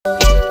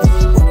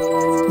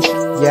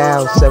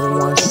Yow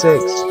 716.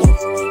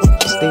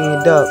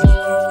 Stand up.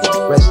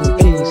 Rest in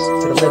peace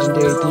to the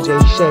legendary DJ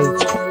Shay.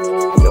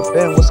 Yo,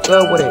 Ben, what's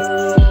good with it?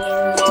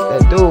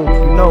 That dude,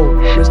 you know,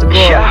 GrizzDaGod.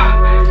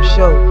 Yeah. For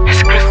sure.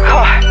 It's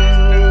GrizzDaGod.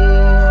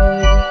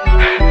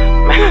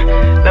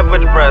 Man, that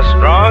put the breath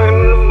strong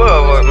in the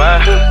motherfucker,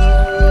 man.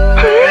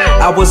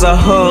 I was a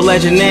hood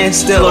legend and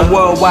still a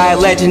worldwide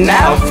legend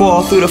now.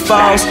 Fall through the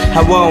falls,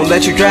 I won't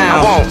let you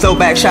drown. Throw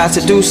back shots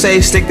to Duce,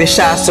 stick the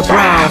shots to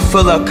Brown.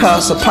 Fill up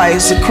cups of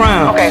Pice of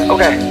Crown.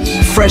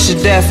 Okay. Fresh to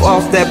death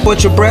off that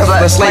butcher breath,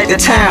 let's light the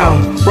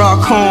town.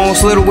 Rock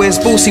cones, Little Wiz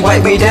Boosie,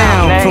 wipe me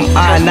down. From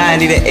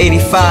I-90 to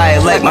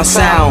 85, like my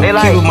sound.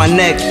 Keep my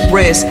neck,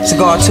 wrist,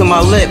 cigar to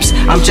my lips.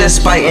 I'm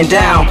just biting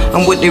down.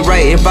 I'm what they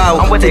writing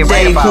about.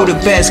 Today, who the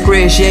best,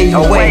 Grizz, yeah, you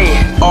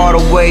wait. All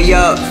the way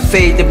up,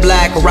 fade to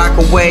black, rock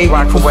away.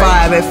 From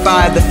 5 at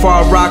 5, the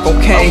far rock,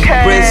 okay.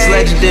 Grizz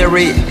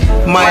legendary,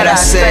 might I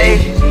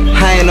say.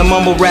 I ain't a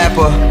mumble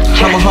rapper,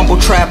 I'm a humble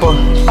trapper.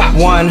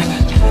 1,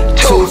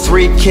 2,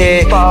 3,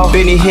 kid,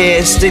 Benny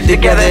head, stick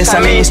together,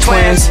 Siamese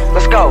twins.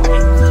 Let's go.